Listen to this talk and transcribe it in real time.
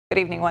Good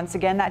evening once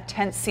again. That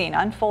tense scene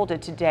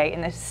unfolded today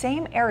in the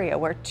same area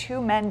where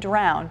two men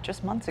drowned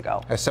just months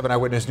ago. As 7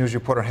 Eyewitness News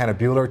reporter Hannah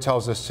Buehler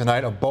tells us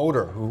tonight, a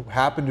boater who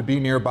happened to be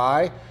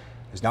nearby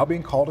is now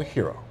being called a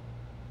hero.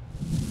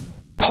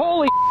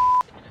 Holy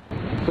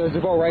there's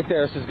a boat right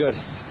there. This is good.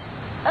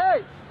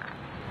 Hey!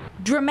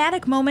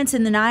 Dramatic moments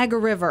in the Niagara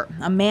River.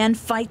 A man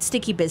fights to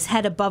keep his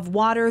head above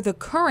water, the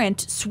current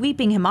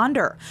sweeping him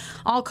under.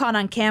 All caught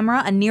on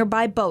camera, a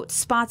nearby boat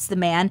spots the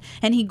man,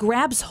 and he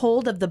grabs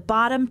hold of the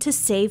bottom to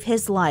save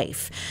his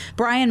life.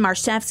 Brian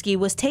Marszewski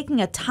was taking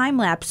a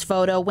time-lapse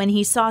photo when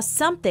he saw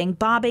something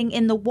bobbing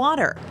in the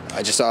water.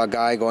 I just saw a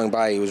guy going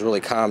by. He was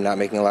really calm, not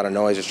making a lot of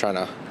noise, just trying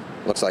to,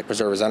 looks like,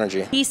 preserve his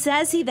energy. He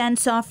says he then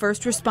saw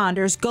first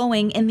responders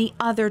going in the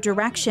other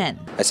direction.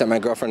 I sent my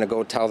girlfriend to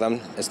go tell them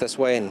it's this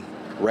way and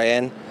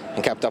ran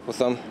and kept up with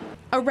them.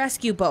 A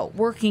rescue boat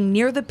working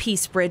near the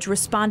Peace Bridge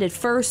responded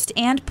first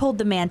and pulled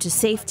the man to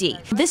safety.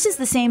 This is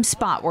the same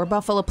spot where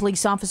Buffalo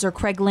police officer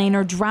Craig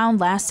Lehner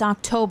drowned last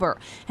October,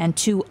 and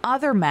two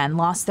other men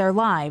lost their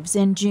lives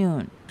in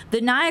June. The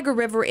Niagara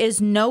River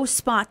is no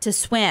spot to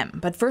swim,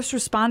 but first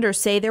responders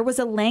say there was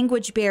a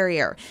language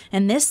barrier,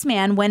 and this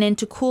man went in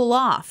to cool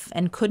off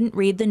and couldn't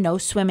read the no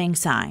swimming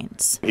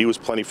signs. He was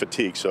plenty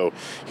fatigued, so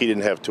he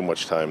didn't have too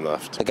much time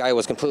left. The guy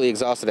was completely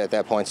exhausted at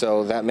that point,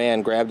 so that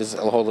man grabbed a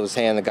hold of his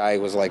hand. The guy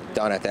was like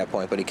done at that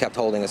point, but he kept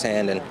holding his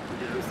hand and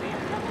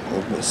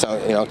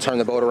so,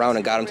 turned the boat around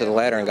and got him to the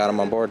ladder and got him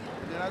on board.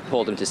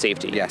 Pulled him to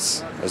safety.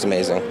 Yes, it was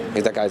amazing.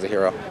 That guy's a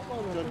hero.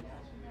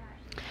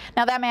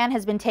 Now, that man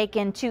has been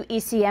taken to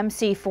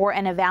ECMC for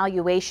an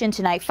evaluation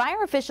tonight.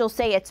 Fire officials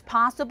say it's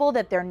possible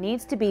that there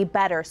needs to be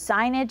better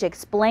signage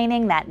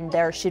explaining that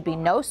there should be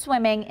no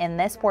swimming in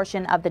this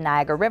portion of the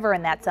Niagara River,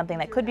 and that's something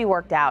that could be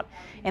worked out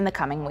in the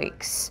coming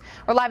weeks.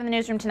 We're live in the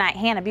newsroom tonight.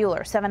 Hannah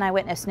Buehler, 7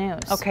 Eyewitness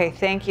News. Okay,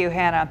 thank you,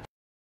 Hannah.